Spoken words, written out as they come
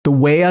The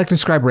way I like to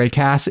describe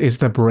Raycast is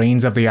the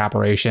brains of the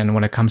operation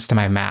when it comes to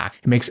my Mac.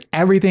 It makes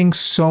everything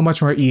so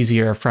much more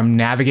easier, from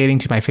navigating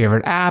to my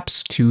favorite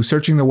apps, to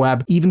searching the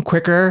web even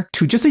quicker,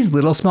 to just these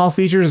little small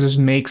features. Just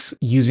makes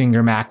using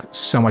your Mac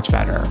so much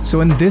better.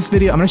 So in this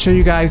video, I'm going to show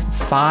you guys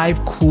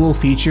 5 cool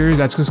features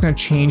that's just going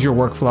to change your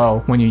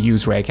workflow when you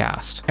use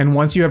Raycast. And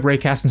once you have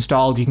Raycast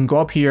installed, you can go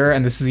up here,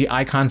 and this is the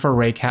icon for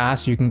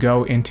Raycast. You can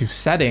go into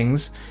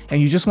settings,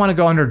 and you just want to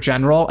go under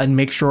general and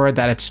make sure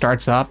that it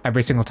starts up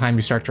every single time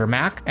you start your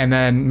Mac. And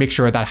then make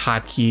sure that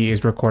hotkey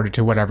is recorded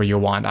to whatever you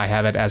want. I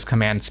have it as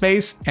command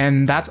space,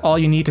 and that's all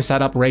you need to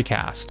set up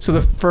Raycast. So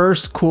the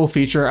first cool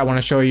feature I want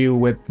to show you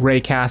with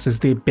Raycast is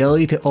the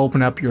ability to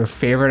open up your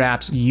favorite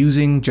apps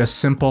using just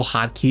simple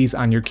hotkeys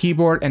on your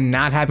keyboard and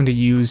not having to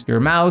use your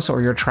mouse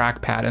or your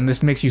trackpad. And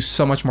this makes you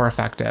so much more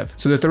effective.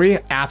 So the 3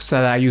 apps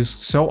that I use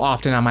so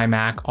often on my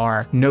Mac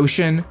are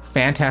Notion,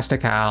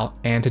 Fantastical,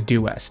 and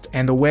Todoist.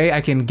 And the way I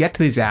can get to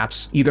these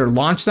apps, either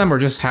launch them or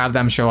just have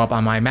them show up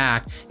on my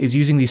Mac, is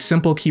using these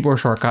simple keyboard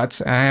shortcuts.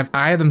 And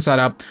I have them set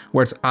up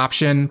where it's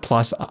Option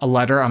plus a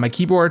letter on my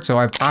keyboard. So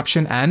I have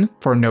Option N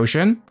for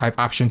Notion, I have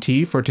Option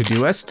T for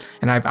Todoist,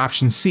 and I have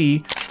Option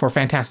C for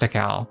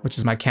Fantastical, which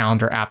is my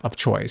calendar app of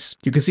choice.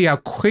 You can see how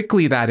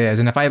quickly that is.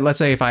 And let's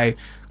say if I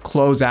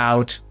close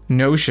out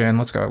Notion,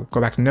 let's go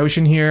back to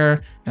Notion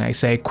here, and I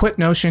say quit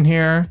Notion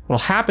here,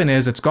 what'll happen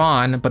is it's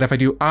gone. But if I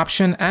do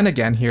Option N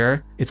again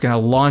here, it's going to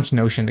launch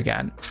Notion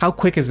again. How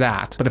quick is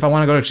that? But if I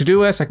want to go to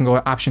Todoist, I can go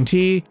to Option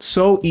T.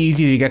 So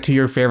easy to get to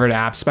your favorite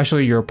apps,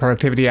 especially your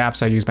productivity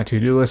apps. I use my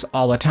to-do list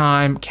all the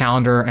time,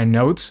 calendar and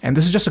notes. And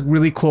this is just a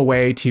really cool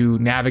way to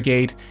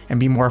navigate and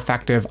be more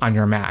effective on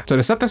your Mac. So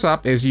to set this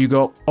up is you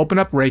go open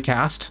up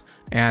Raycast.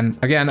 And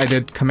again, I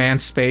did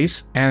command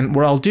space. And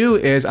what I'll do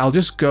is I'll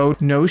just go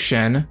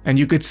Notion, and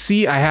you could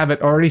see I have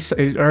it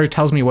already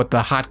tells me what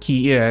the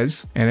hotkey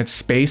is, and it's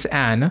space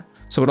N.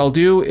 So what I'll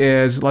do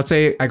is, let's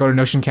say I go to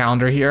Notion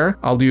Calendar here,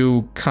 I'll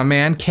do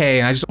Command K,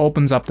 and it just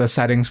opens up the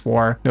settings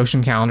for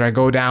Notion Calendar. I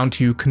go down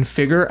to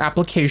Configure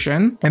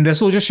Application, and this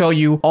will just show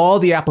you all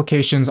the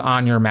applications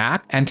on your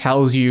Mac and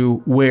tells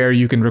you where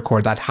you can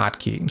record that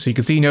hotkey. So you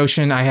can see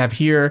Notion I have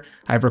here,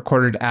 I've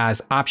recorded as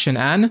Option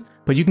N,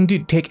 but you can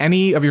take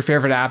any of your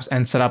favorite apps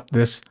and set up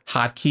this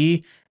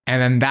hotkey.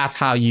 And then that's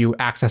how you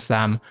access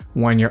them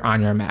when you're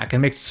on your Mac. It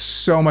makes it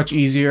so much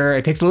easier.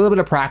 It takes a little bit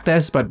of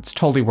practice, but it's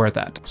totally worth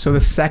it. So the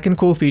second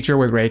cool feature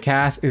with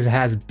Raycast is it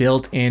has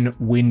built-in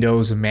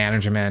Windows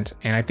management.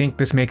 And I think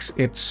this makes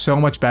it so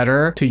much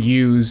better to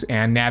use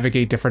and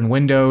navigate different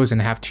windows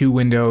and have 2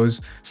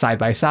 windows side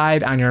by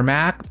side on your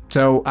Mac.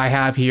 So I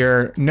have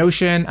here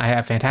Notion, I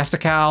have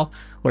Fantastical.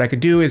 What I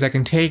could do is I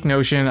can take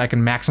Notion, I can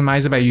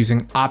maximize it by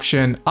using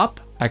Option Up.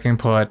 I can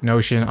put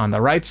Notion on the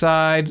right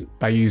side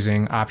by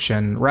using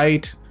Option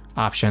Right,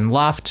 Option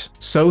Left.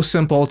 So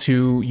simple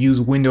to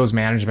use Windows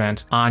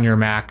management on your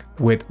Mac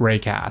with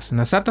Raycast. And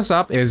to set this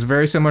up is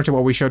very similar to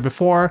what we showed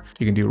before.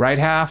 You can do right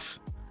half,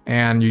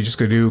 and you just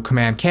go do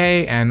Command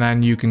K, and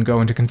then you can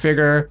go into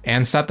Configure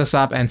and set this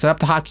up and set up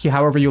the hotkey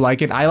however you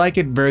like it. I like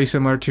it very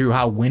similar to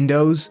how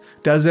Windows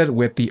does it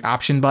with the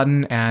Option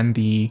button and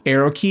the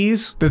arrow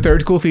keys. The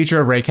third cool feature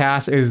of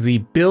Raycast is the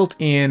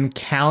built-in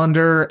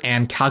calendar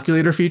and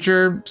calculator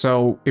feature.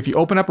 So if you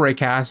open up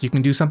Raycast, you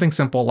can do something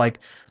simple like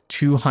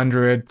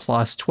 200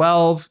 plus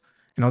 12,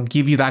 and it'll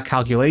give you that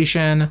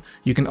calculation.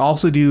 You can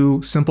also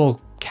do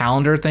simple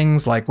calendar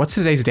things like what's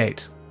today's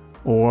date,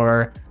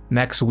 or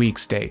next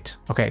week's date.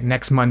 Okay,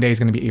 next Monday is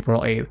going to be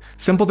April 8th.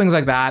 Simple things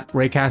like that,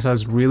 Raycast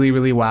does really,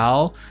 really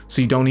well.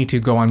 So you don't need to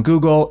go on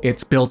Google,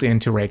 it's built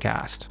into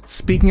Raycast.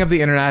 Speaking of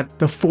the internet,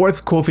 the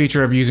 4th cool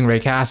feature of using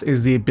Raycast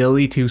is the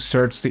ability to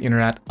search the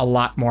internet a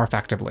lot more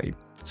effectively.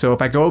 So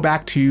if I go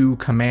back to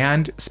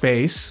command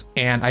space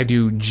and I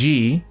do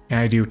G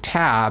and I do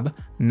tab,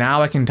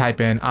 now I can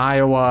type in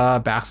Iowa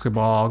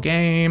basketball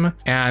game,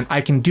 and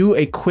I can do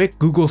a quick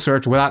Google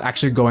search without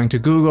actually going to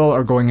Google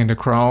or going into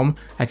Chrome.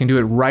 I can do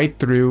it right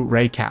through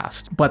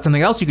Raycast. But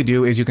something else you could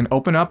do is you can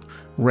open up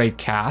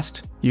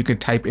Raycast, you could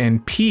type in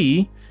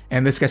P,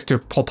 and this gets to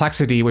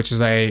Perplexity, which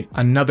is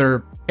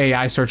another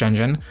AI search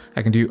engine.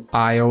 I can do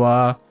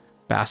Iowa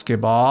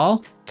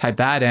basketball, type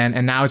that in,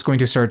 and now it's going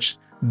to search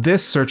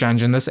this search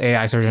engine, this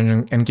AI search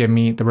engine, and give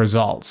me the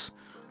results.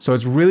 So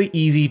it's really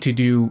easy to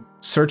do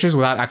searches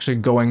without actually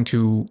going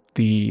to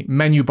the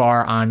menu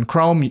bar on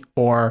Chrome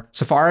or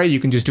Safari.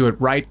 You can just do it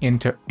right in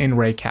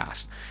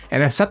Raycast.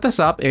 And to set this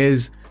up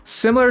is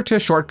similar to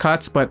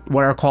shortcuts, but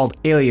what are called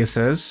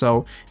aliases.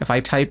 So if I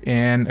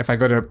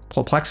go to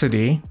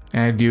Perplexity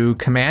and I do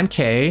Command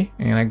K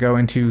and I go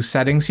into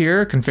settings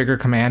here, configure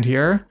command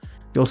here,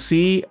 you'll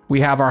see we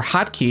have our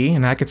hotkey,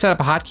 and I could set up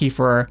a hotkey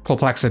for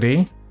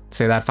Perplexity,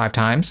 say that 5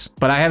 times,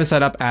 but I have it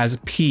set up as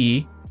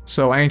P.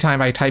 So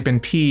anytime I type in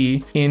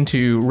P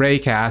into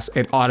Raycast,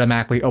 it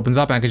automatically opens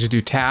up, and I can just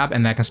do tab,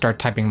 and I can start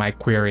typing my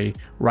query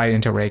right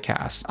into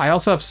Raycast. I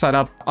also have set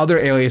up other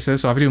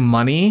aliases. So if I do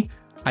money,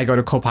 I go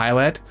to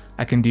Copilot.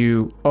 I can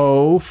do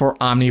O for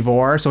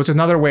omnivore. So it's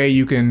another way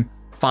you can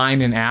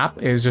find an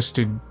app is just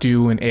to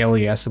do an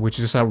alias, which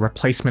is just a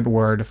replacement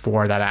word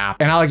for that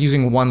app. And I like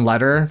using one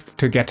letter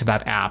to get to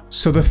that app.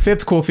 So the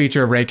fifth cool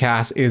feature of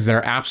Raycast is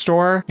their app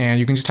store. And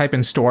you can just type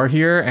in store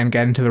here and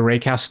get into the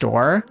Raycast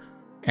store.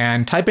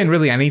 And type in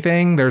really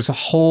anything. There's a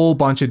whole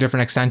bunch of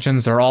different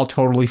extensions. They're all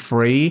totally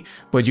free,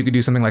 but you could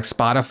do something like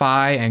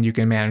Spotify and you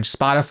can manage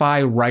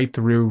Spotify right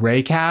through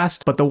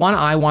Raycast. But the one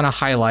I want to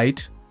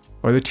highlight,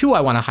 or the two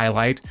I want to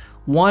highlight,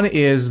 one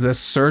is the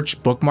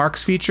search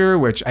bookmarks feature,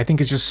 which I think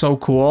is just so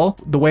cool.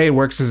 The way it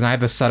works is I have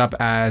this set up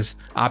as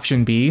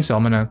option B. So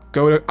I'm gonna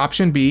go to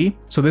option B.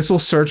 So this will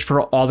search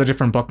for all the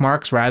different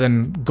bookmarks rather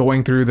than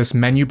going through this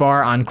menu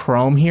bar on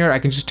Chrome here. I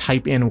can just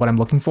type in what I'm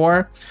looking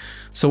for.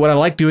 So what I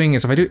like doing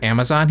is if I do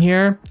Amazon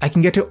here, I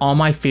can get to all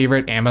my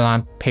favorite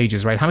Amazon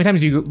pages, right? How many times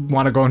do you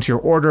want to go into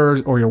your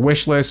orders or your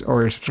wish list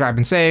or your subscribe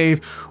and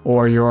save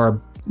or your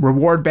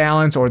reward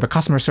balance or the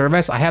customer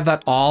service? I have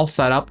that all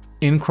set up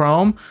in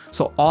Chrome.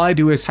 So all I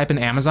do is type in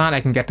Amazon, I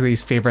can get to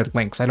these favorite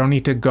links. I don't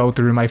need to go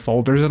through my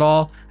folders at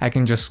all. I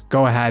can just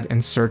go ahead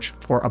and search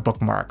for a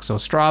bookmark. So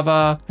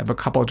Strava, I have a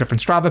couple of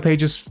different Strava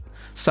pages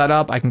set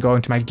up. I can go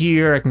into my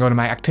gear, I can go to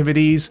my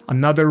activities.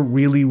 Another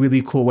really,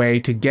 really cool way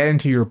to get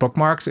into your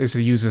bookmarks is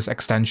to use this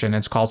extension.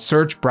 It's called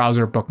Search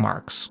Browser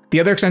Bookmarks. The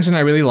other extension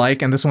I really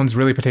like, and this one's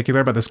really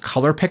particular, but this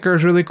color picker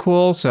is really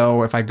cool.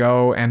 So if I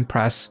go and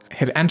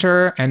hit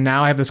enter, and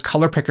now I have this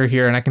color picker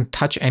here and I can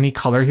touch any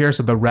color here.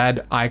 So the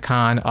red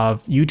icon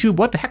of YouTube,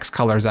 what the heck's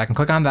color is that? I can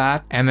click on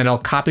that and then it'll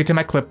copy to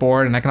my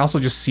clipboard. And I can also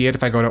just see it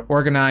if I go to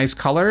organize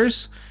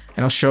colors, and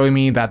it'll show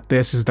me that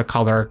this is the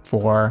color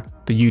for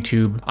the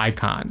YouTube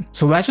icon.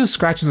 So that just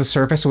scratches the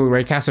surface with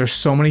Raycast. There's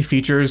so many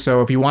features.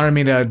 So if you wanted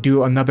me to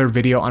do another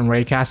video on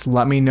Raycast,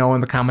 let me know in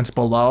the comments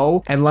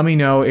below and let me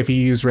know if you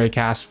use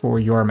Raycast for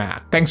your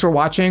Mac. Thanks for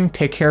watching.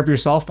 Take care of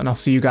yourself and I'll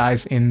see you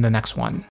guys in the next one.